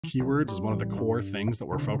Keywords is one of the core things that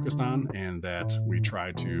we're focused on and that we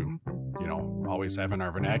try to, always have in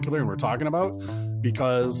our vernacular and we're talking about,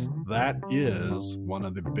 because that is one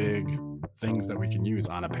of the big things that we can use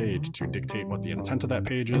on a page to dictate what the intent of that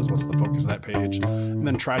page is, what's the focus of that page, and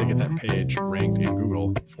then try to get that page ranked in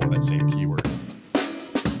Google for that same keyword.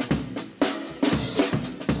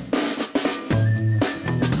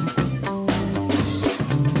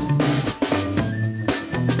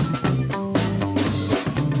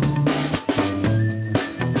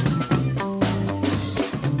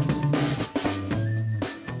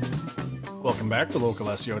 Welcome back to Local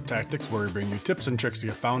SEO Tactics, where we bring you tips and tricks to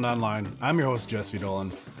get found online. I'm your host, Jesse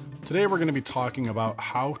Dolan. Today, we're going to be talking about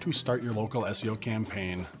how to start your local SEO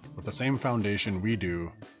campaign with the same foundation we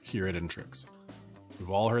do here at Intrix. We've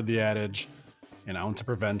all heard the adage, an ounce of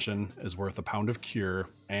prevention is worth a pound of cure.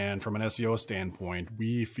 And from an SEO standpoint,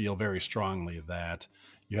 we feel very strongly that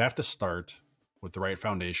you have to start with the right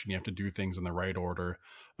foundation. You have to do things in the right order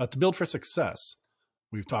to build for success.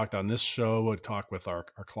 We've talked on this show, we talk with our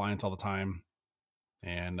clients all the time.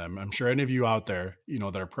 And I'm sure any of you out there,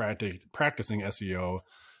 that are practicing SEO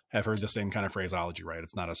have heard the same kind of phraseology, right?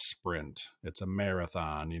 It's not a sprint, it's a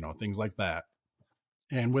marathon, things like that.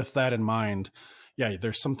 And with that in mind,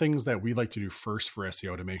 there's some things that we like to do first for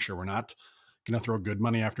SEO to make sure we're not going to throw good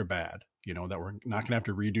money after bad, that we're not going to have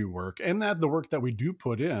to redo work, and that the work that we do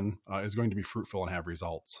put in is going to be fruitful and have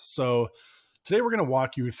results. So today, we're going to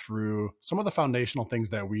walk you through some of the foundational things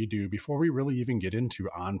that we do before we really even get into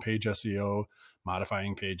on-page SEO,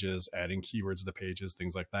 modifying pages, adding keywords to the pages,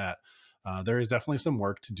 things like that. There is definitely some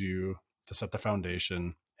work to do to set the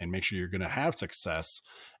foundation and make sure you're going to have success,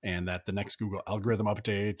 and that the next Google algorithm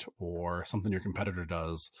update or something your competitor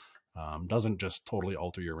does doesn't just totally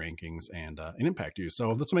alter your rankings and impact you.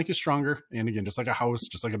 So let's make you stronger. And again, just like a house,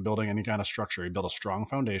 just like a building, any kind of structure, you build a strong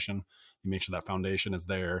foundation. You make sure that foundation is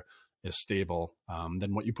there, is stable.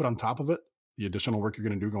 Then what you put on top of it, the additional work you're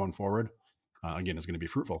going to do going forward, again, is going to be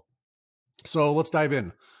fruitful. So let's dive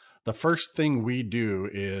in. The first thing we do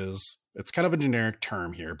is, it's kind of a generic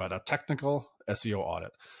term here, but a technical SEO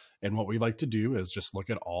audit. And what we like to do is just look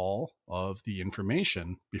at all of the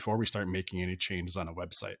information before we start making any changes on a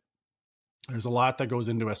website. There's a lot that goes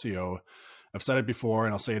into SEO. I've said it before,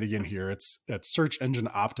 and I'll say it again here. It's search engine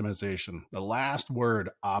optimization. The last word,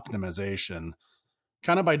 optimization,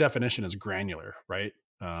 kind of by definition is granular, right?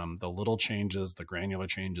 The little changes, the granular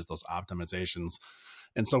changes, those optimizations.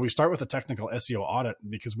 And so we start with a technical SEO audit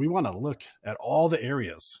because we want to look at all the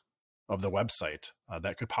areas of the website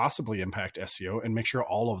that could possibly impact SEO and make sure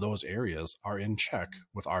all of those areas are in check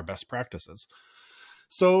with our best practices.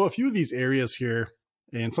 So a few of these areas here,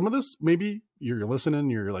 and some of this, maybe you're listening,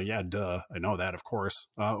 you're like, yeah, duh, I know that, of course.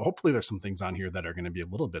 Hopefully there's some things on here that are going to be a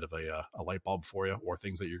little bit of a light bulb for you, or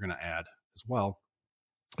things that you're going to add as well.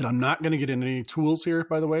 And I'm not going to get into any tools here,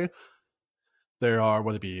 by the way. There are,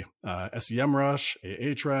 whether it be SEMrush,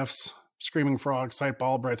 Ahrefs, Screaming Frog,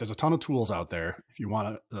 Siteball, there's a ton of tools out there if you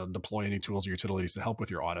want to deploy any tools or utilities to help with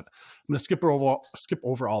your audit. I'm going to skip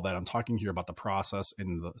over all that. I'm talking here about the process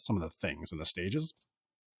and some of the things and the stages.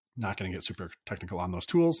 Not going to get super technical on those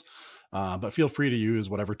tools, but feel free to use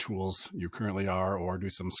whatever tools you currently are, or do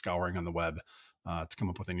some scouring on the web to come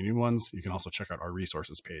up with any new ones. You can also check out our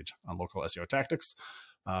resources page on Local SEO Tactics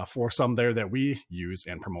for some there that we use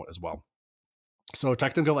and promote as well. So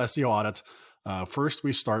technical SEO audit. First,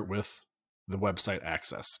 we start with the website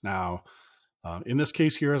access. Now, in this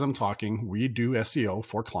case here, as I'm talking, we do SEO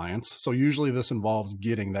for clients. So usually this involves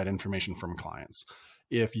getting that information from clients.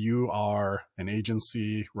 If you are an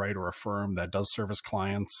agency, right, or a firm that does service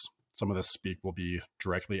clients, some of this speak will be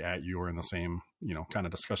directly at you or in the same, kind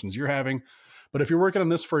of discussions you're having. But if you're working on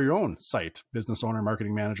this for your own site, business owner,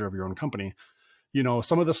 marketing manager of your own company,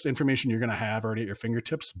 some of this information you're going to have already at your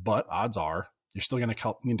fingertips, but odds are you're still going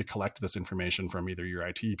to need to collect this information from either your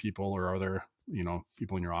IT people or other,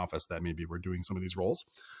 people in your office that maybe were doing some of these roles.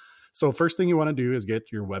 So first thing you want to do is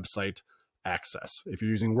get your website access. If you're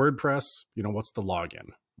using WordPress, what's the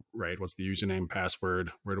login, right? What's the username,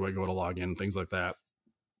 password? Where do I go to log in? Things like that.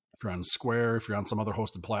 If you're on Square, if you're on some other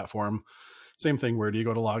hosted platform, same thing. Where do you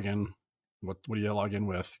go to log in? What do you log in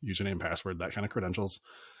with? Username, password, that kind of credentials.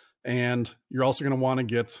 And you're also going to want to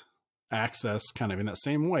get access kind of in that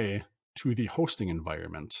same way to the hosting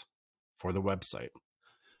environment for the website.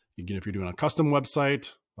 Again, if you're doing a custom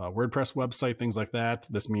website, WordPress website, things like that,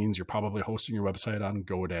 this means you're probably hosting your website on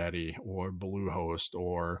GoDaddy or Bluehost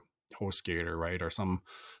or HostGator, right? Or some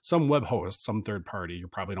web host, some third party. You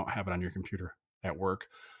probably don't have it on your computer at work.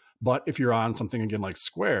 But if you're on something, again, like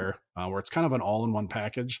Square, where it's kind of an all-in-one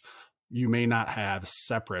package, you may not have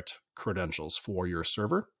separate credentials for your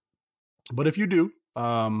server. But if you do,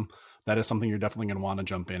 that is something you're definitely going to want to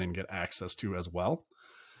jump in and get access to as well.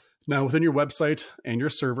 Now, within your website and your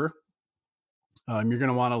server, you're going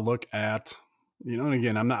to want to look at, and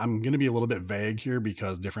again, I'm going to be a little bit vague here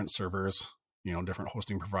because different servers, different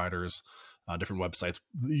hosting providers, different websites,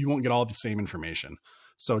 you won't get all the same information.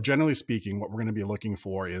 So generally speaking, what we're going to be looking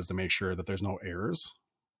for is to make sure that there's no errors,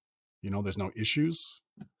 there's no issues,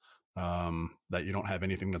 that you don't have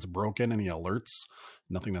anything that's broken, any alerts,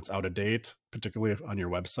 nothing that's out of date, particularly on your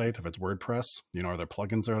website. If it's WordPress, are there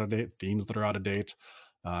plugins that are out of date, themes that are out of date,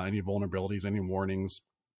 any vulnerabilities, any warnings.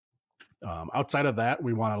 Outside of that,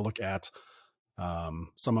 we want to look at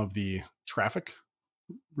some of the traffic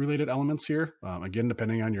related elements here. Again,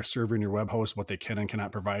 depending on your server and your web host, what they can and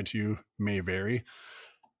cannot provide to you may vary.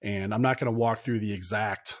 And I'm not going to walk through the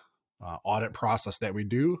exact audit process that we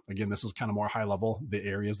do. Again, this is kind of more high level, the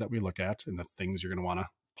areas that we look at and the things you're going to want to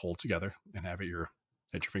pull together and have at your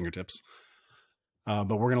fingertips. But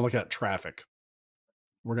we're going to look at traffic.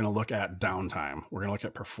 We're going to look at downtime. We're going to look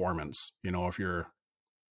at performance. If you're,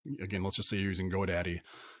 again, let's just say you're using GoDaddy,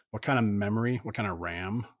 what kind of memory, what kind of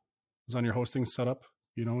RAM is on your hosting setup?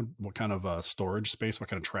 What kind of storage space, what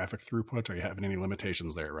kind of traffic throughput? Are you having any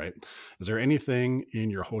limitations there, right? Is there anything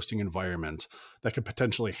in your hosting environment that could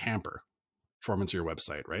potentially hamper performance of your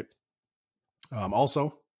website, right?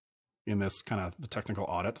 Also, in this kind of the technical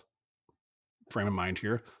audit frame of mind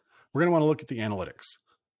here, we're going to want to look at the analytics.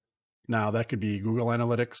 Now, that could be Google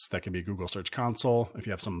Analytics, that could be Google Search Console. If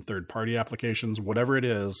you have some third-party applications, whatever it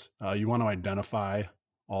is, you want to identify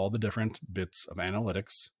all the different bits of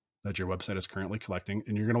analytics that your website is currently collecting.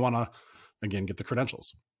 And you're going to want to, again, get the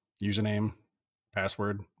credentials, username,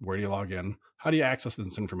 password, where do you log in? How do you access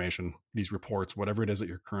this information, these reports, whatever it is that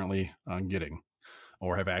you're currently getting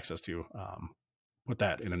or have access to? Put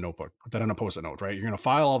that in a notebook, put that in a Post-it note, right? You're going to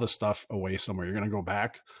file all this stuff away somewhere. You're going to go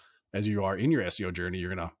back as you are in your SEO journey.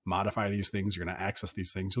 You're going to modify these things. You're going to access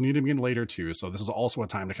these things. You'll need them again later too. So this is also a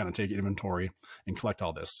time to kind of take inventory and collect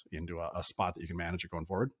all this into a spot that you can manage it going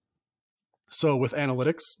forward. So with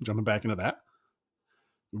analytics, jumping back into that,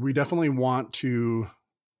 we definitely want to,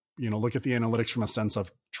 look at the analytics from a sense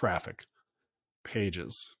of traffic,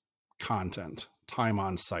 pages, content, time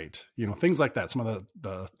on site, things like that, some of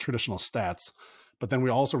the traditional stats. But then we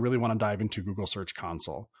also really want to dive into Google Search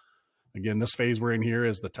Console. Again, this phase we're in here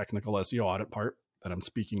is the technical SEO audit part that I'm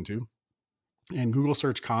speaking to. And Google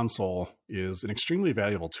Search Console is an extremely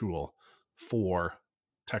valuable tool for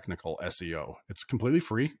technical SEO. It's completely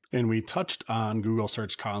free. And we touched on Google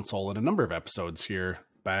Search Console in a number of episodes here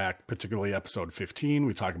back, particularly episode 15.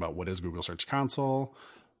 We talk about what is Google Search Console,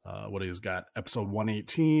 what is got episode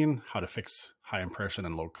 118, how to fix high impression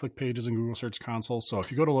and low click pages in Google Search Console. So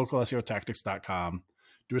if you go to localseotactics.com,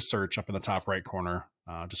 do a search up in the top right corner,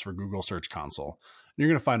 just for Google Search Console. And you're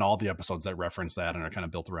going to find all the episodes that reference that and are kind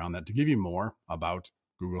of built around that to give you more about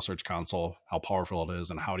Google Search Console, how powerful it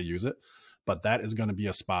is and how to use it. But that is going to be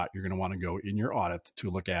a spot you're going to want to go in your audit to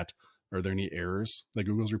look at, are there any errors that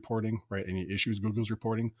Google's reporting, right? Any issues Google's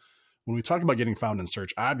reporting? When we talk about getting found in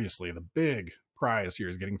search, obviously the big prize here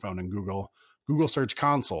is getting found in Google. Google Search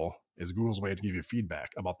Console is Google's way to give you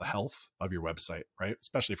feedback about the health of your website, right?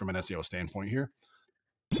 Especially from an SEO standpoint here.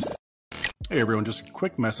 Hey everyone, just a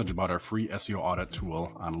quick message about our free SEO audit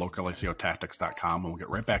tool on localseotactics.com, and we'll get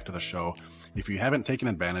right back to the show. If you haven't taken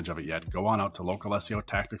advantage of it yet, go on out to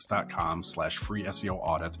localseotactics.com/free SEO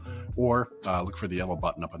audit, or look for the yellow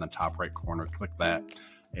button up in the top right corner, click that.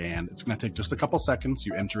 And it's going to take just a couple seconds.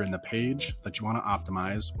 You enter in the page that you want to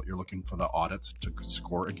optimize, what you're looking for the audit to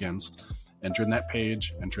score against. Enter in that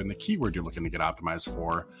page, enter in the keyword you're looking to get optimized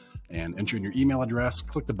for, and enter in your email address,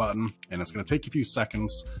 click the button, and it's going to take a few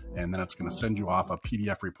seconds, and then it's going to send you off a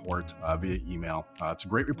PDF report via email. It's a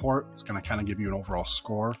great report. It's going to kind of give you an overall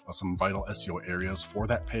score of some vital SEO areas for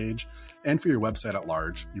that page and for your website at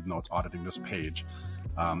large, even though it's auditing this page.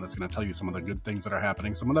 That's going to tell you some of the good things that are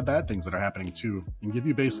happening, some of the bad things that are happening too, and give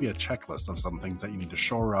you basically a checklist of some things that you need to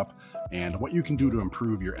shore up and what you can do to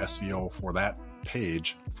improve your SEO for that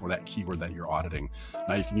page, for that keyword that you're auditing.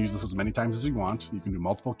 Now you can use this as many times as you want. You can do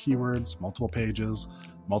multiple keywords, multiple pages,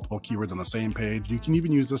 multiple keywords on the same page. You can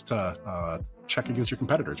even use this to check against your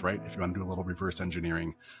competitors, right? If you want to do a little reverse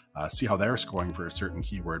engineering, see how they're scoring for a certain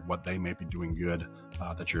keyword, what they may be doing good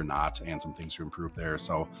that you're not, and some things to improve there.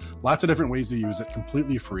 So lots of different ways to use it,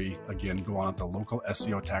 completely free. Again, go on to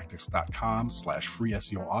localseotactics.com/free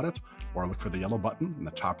SEO audit, or look for the yellow button in the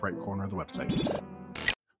top right corner of the website.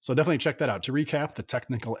 So definitely check that out. To recap, the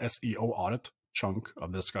technical SEO audit chunk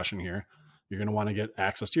of the discussion here, you're going to want to get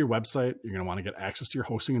access to your website. You're going to want to get access to your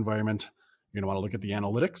hosting environment. You're going to want to look at the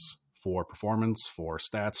analytics for performance, for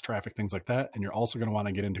stats, traffic, things like that. And you're also going to want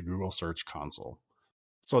to get into Google Search Console.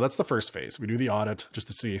 So that's the first phase. We do the audit just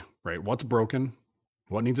to see, right, what's broken,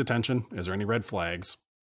 what needs attention, is there any red flags?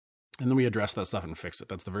 And then we address that stuff and fix it.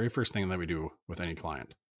 That's the very first thing that we do with any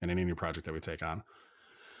client and any new project that we take on.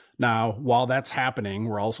 Now, while that's happening,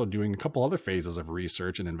 we're also doing a couple other phases of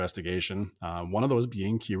research and investigation. One of those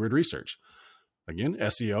being keyword research. Again,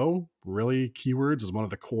 SEO, really keywords is one of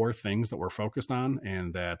the core things that we're focused on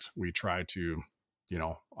and that we try to,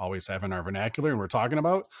 always have in our vernacular and we're talking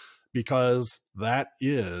about, because that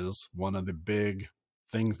is one of the big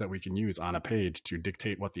things that we can use on a page to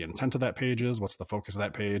dictate what the intent of that page is, what's the focus of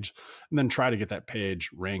that page, and then try to get that page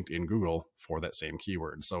ranked in Google for that same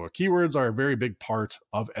keyword. So keywords are a very big part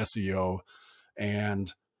of SEO,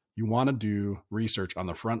 and you want to do research on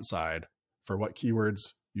the front side for what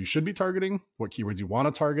keywords you should be targeting, what keywords you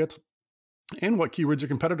want to target, and what keywords your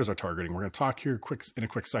competitors are targeting. We're going to talk here in a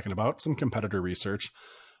quick second about some competitor research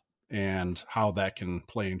and how that can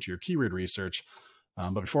play into your keyword research.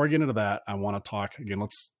 But before I get into that, I want to talk again.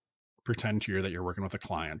 Let's pretend here that you're working with a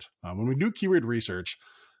client. When we do keyword research,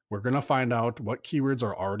 we're going to find out what keywords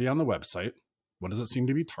are already on the website. What does it seem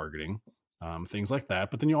to be targeting? Things like that.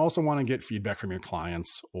 But then you also want to get feedback from your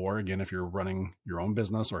clients, or again, if you're running your own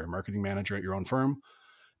business or a marketing manager at your own firm,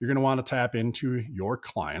 you're going to want to tap into your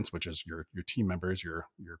clients, which is your team members, your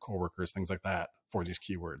coworkers, things like that, for these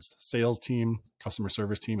keywords. Sales team, customer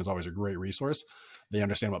service team is always a great resource. They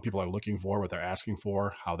understand what people are looking for, what they're asking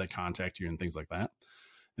for, how they contact you, and things like that.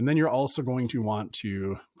 And then you're also going to want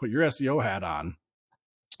to put your SEO hat on.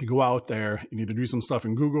 You go out there and either do some stuff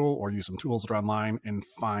in Google or use some tools that are online and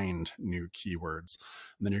find new keywords.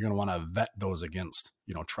 And then you're going to want to vet those against,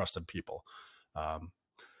 trusted people.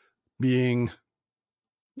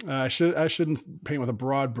 I shouldn't paint with a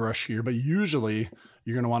broad brush here, but usually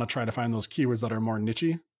you're going to want to try to find those keywords that are more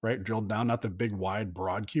niche-y, right? Drilled down, not the big, wide,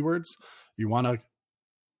 broad keywords. You want to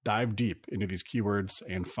dive deep into these keywords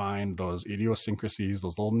and find those idiosyncrasies,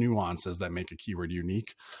 those little nuances that make a keyword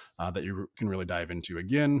unique, that you can really dive into.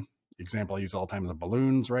 Again, example I use all the time is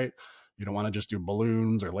balloons, right? You don't want to just do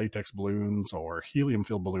balloons or latex balloons or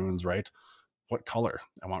helium-filled balloons, right? What color?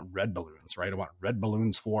 I want red balloons, right? I want red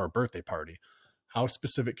balloons for a birthday party. How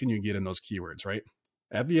specific can you get in those keywords, right?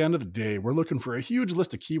 At the end of the day, we're looking for a huge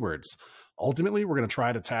list of keywords. Ultimately, we're going to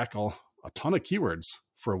try to tackle a ton of keywords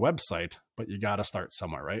for a website, but you got to start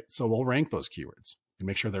somewhere, right? So we'll rank those keywords and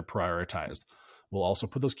make sure they're prioritized. We'll also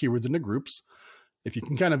put those keywords into groups. If you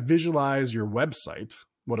can kind of visualize your website,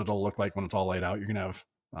 what it'll look like when it's all laid out, you're going to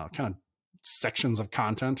have kind of sections of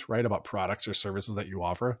content, right, about products or services that you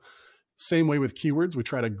offer. Same way with keywords, we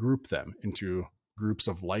try to group them into groups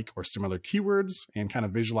of like or similar keywords and kind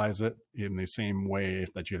of visualize it in the same way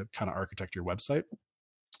that you kind of architect your website.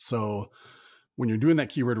 So when you're doing that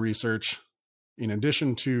keyword research, in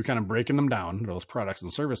addition to kind of breaking them down, those products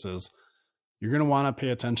and services, you're going to want to pay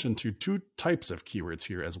attention to two types of keywords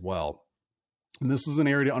here as well. And this is an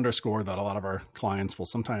area to underscore that a lot of our clients will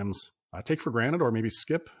sometimes take for granted or maybe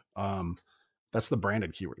skip. That's the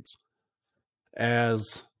branded keywords.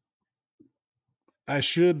 As I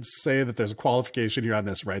should say that there's a qualification here on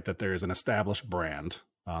this, right? That there's an established brand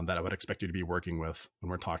that I would expect you to be working with when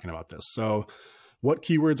we're talking about this. So what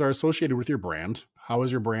keywords are associated with your brand? How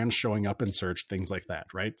is your brand showing up in search? Things like that,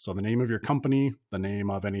 right? So the name of your company, the name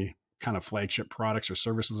of any kind of flagship products or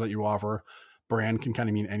services that you offer. Brand can kind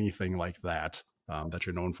of mean anything like that that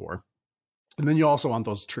you're known for. And then you also want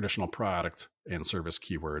those traditional product and service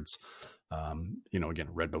keywords. Again,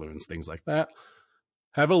 red balloons, things like that.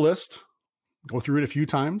 Have a list. Go through it a few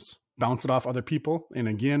times, bounce it off other people. And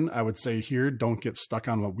again, I would say here, don't get stuck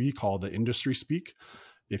on what we call the industry speak.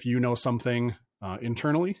 If you know something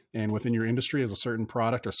internally and within your industry as a certain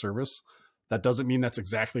product or service, that doesn't mean that's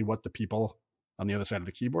exactly what the people on the other side of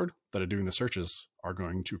the keyboard that are doing the searches are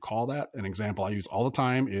going to call that. An example I use all the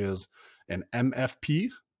time is an MFP.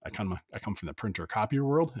 I come from the printer copier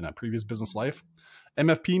world in a previous business life.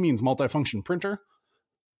 MFP means multifunction printer.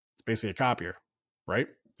 It's basically a copier, right?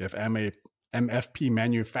 If I'm a MFP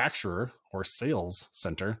manufacturer or sales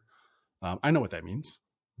center, I know what that means,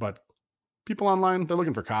 but people online, they're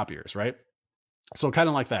looking for copiers, right? So kind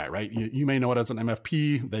of like that, right? You may know it as an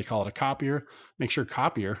MFP. They call it a copier. Make sure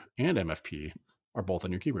copier and MFP are both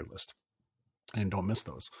on your keyword list and don't miss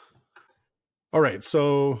those. All right.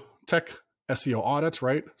 So tech SEO audit,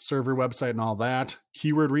 right? Server, website, and all that.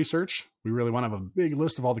 Keyword research. We really want to have a big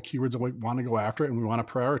list of all the keywords that we want to go after, and we want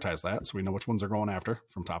to prioritize that so we know which ones are going after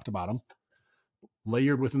from top to bottom.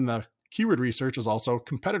 Layered within the keyword research is also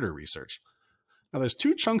competitor research. Now, there's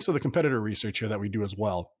two chunks of the competitor research here that we do as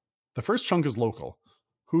well. The first chunk is local.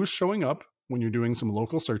 Who's showing up when you're doing some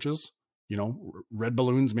local searches? Red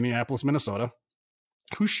balloons, Minneapolis, Minnesota.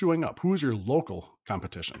 who's showing up? Who is your local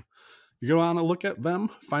competition? You're going to want to look at them,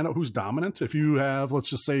 find out who's dominant. If you have, let's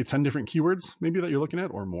just say 10 different keywords, maybe that you're looking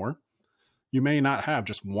at or more, you may not have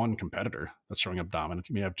just one competitor that's showing up dominant.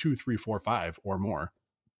 You may have 2, 3, 4, 5 or more.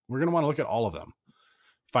 We're going to want to look at all of them,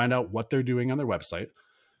 find out what they're doing on their website.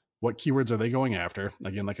 What keywords are they going after?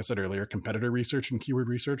 Again, like I said earlier, competitor research and keyword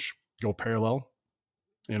research go parallel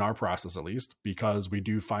in our process, at least, because we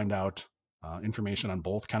do find out information on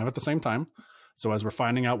both kind of at the same time. So as we're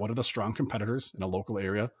finding out what are the strong competitors in a local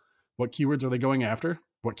area, what keywords are they going after?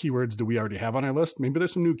 What keywords do we already have on our list? Maybe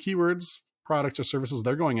there's some new keywords, products, or services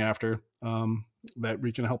they're going after that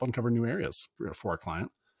we can help uncover new areas for our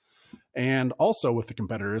client. And also with the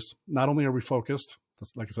competitors, not only are we focused,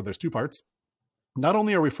 like I said, there's two parts. Not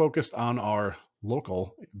only are we focused on our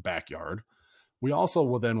local backyard, we also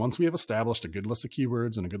will then, once we have established a good list of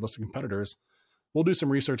keywords and a good list of competitors, we'll do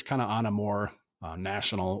some research kind of on a more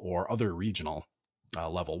national or other regional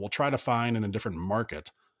level. We'll try to find in a different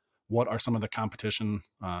market, what are some of the competition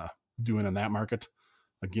doing in that market?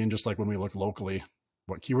 Again, just like when we look locally,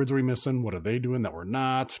 what keywords are we missing? What are they doing that we're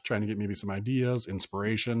not? Trying to get maybe some ideas,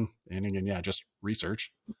 inspiration, and again, yeah, just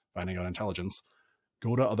research, finding out intelligence.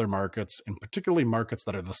 Go to other markets, and particularly markets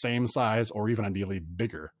that are the same size or even ideally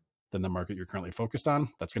bigger than the market you're currently focused on.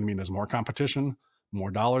 That's going to mean there's more competition, more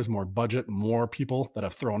dollars, more budget, more people that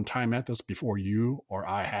have thrown time at this before you or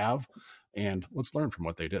I have. And let's learn from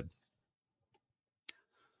what they did.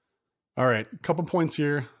 All right, a couple points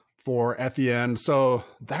here for at the end. So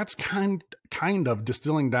that's kind of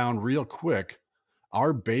distilling down real quick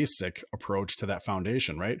our basic approach to that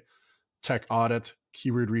foundation, right? Tech audit,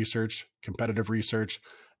 keyword research, competitive research,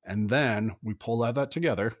 and then we pull all that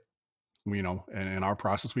together. And in our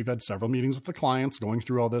process, we've had several meetings with the clients going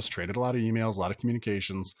through all this, traded a lot of emails, a lot of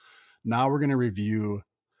communications. Now we're going to review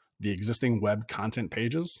the existing web content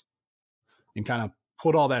pages and kind of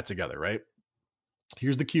put all that together, right?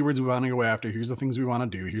 Here's the keywords we want to go after. Here's the things we want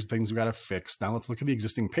to do. Here's the things we got to fix. Now let's look at the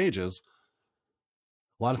existing pages.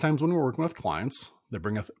 A lot of times when we're working with clients, they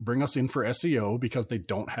bring us in for SEO because they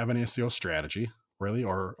don't have an SEO strategy, really,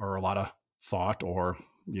 or a lot of thought or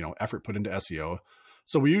effort put into SEO.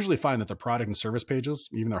 So we usually find that their product and service pages,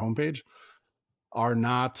 even their homepage, are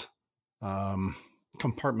not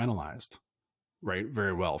compartmentalized, right,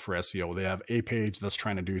 very well for SEO. They have a page that's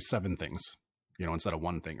trying to do 7 things, instead of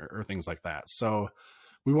one thing or things like that. So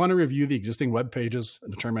we want to review the existing web pages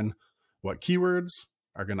and determine what keywords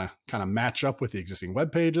are going to kind of match up with the existing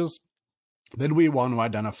web pages. Then we want to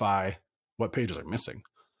identify what pages are missing.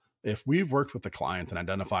 If we've worked with the client and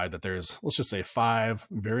identified that there's, let's just say 5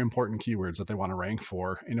 very important keywords that they want to rank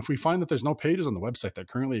for, and if we find that there's no pages on the website that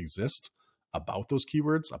currently exist about those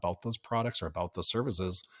keywords, about those products, or about those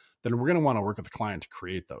services, then we're going to want to work with the client to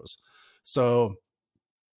create those. So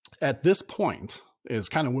at this point is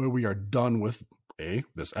kind of where we are done with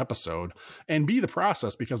this episode, and B, the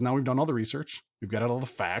process, because now we've done all the research, we've got all the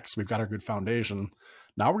facts, we've got our good foundation.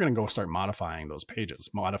 Now we're going to go start modifying those pages,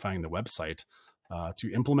 modifying the website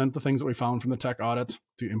to implement the things that we found from the tech audit,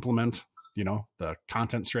 to implement, the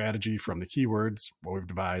content strategy from the keywords, what we've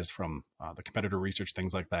devised from the competitor research,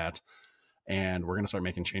 things like that. And we're going to start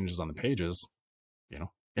making changes on the pages,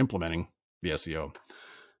 implementing the SEO.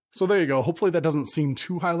 So there you go. Hopefully that doesn't seem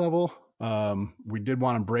too high level. We did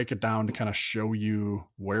want to break it down to kind of show you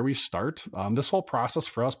where we start. This whole process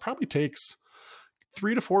for us probably takes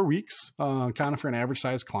 3 to 4 weeks, kind of for an average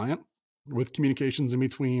size client, with communications in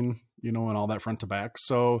between, and all that front to back.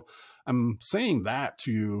 So I'm saying that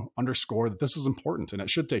to underscore that this is important and it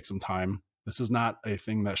should take some time. This is not a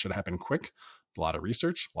thing that should happen quick. A lot of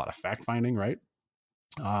research, a lot of fact finding, right?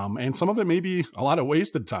 And some of it may be a lot of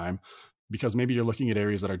wasted time because maybe you're looking at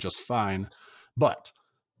areas that are just fine, but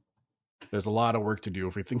there's a lot of work to do.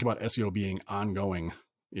 If we think about SEO being ongoing,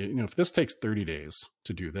 if this takes 30 days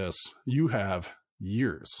to do this, you have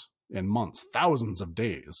years and months, thousands of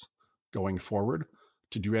days going forward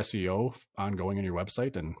to do SEO ongoing on your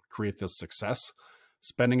website and create this success,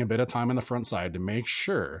 spending a bit of time on the front side to make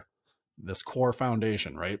sure this core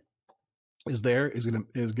foundation, right, is going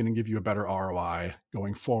to give you a better ROI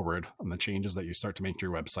going forward on the changes that you start to make to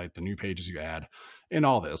your website, the new pages you add, and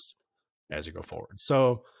all this as you go forward.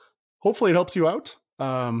 So hopefully it helps you out.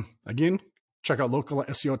 Again, check out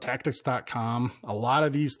localseotactics.com. A lot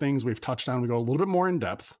of these things we've touched on, we go a little bit more in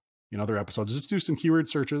depth in other episodes. Just do some keyword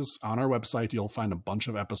searches on our website. You'll find a bunch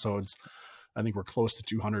of episodes. I think we're close to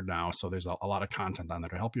 200 now. So there's a lot of content on there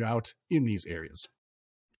to help you out in these areas.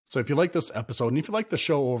 So if you like this episode and if you like the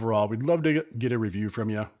show overall, we'd love to get a review from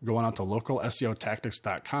you. Going out to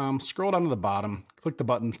localseotactics.com, scroll down to the bottom, click the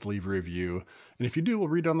button to leave a review. And if you do, we'll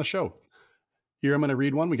read it on the show. Here I'm going to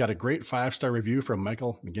read one. We got a great 5-star review from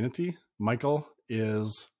Michael McGinnity. Michael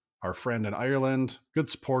is our friend in Ireland, good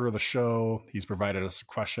supporter of the show. He's provided us a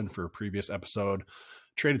question for a previous episode,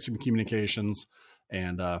 traded some communications,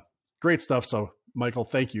 and great stuff. So Michael,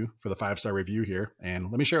 thank you for the 5-star review here. And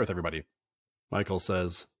let me share it with everybody. Michael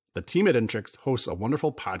says, the team at Intrix hosts a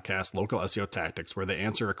wonderful podcast, Local SEO Tactics, where they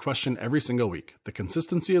answer a question every single week. The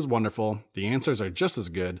consistency is wonderful. The answers are just as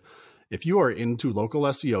good. If you are into local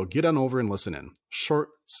SEO, get on over and listen in. Short,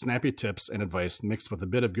 snappy tips and advice mixed with a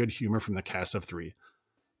bit of good humor from the cast of 3.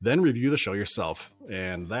 Then review the show yourself.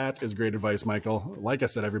 And that is great advice, Michael. Like I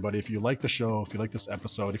said, everybody, if you like the show, if you like this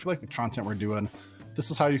episode, if you like the content we're doing,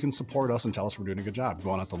 this is how you can support us and tell us we're doing a good job. Go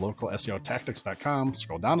on out to localseotactics.com,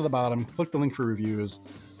 scroll down to the bottom, click the link for reviews.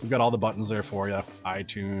 We've got all the buttons there for you.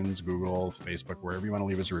 iTunes, Google, Facebook, wherever you want to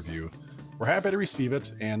leave us a review. We're happy to receive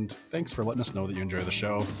it, and thanks for letting us know that you enjoy the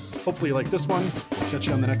show. Hopefully you like this one. We'll catch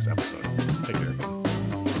you on the next episode. Take care.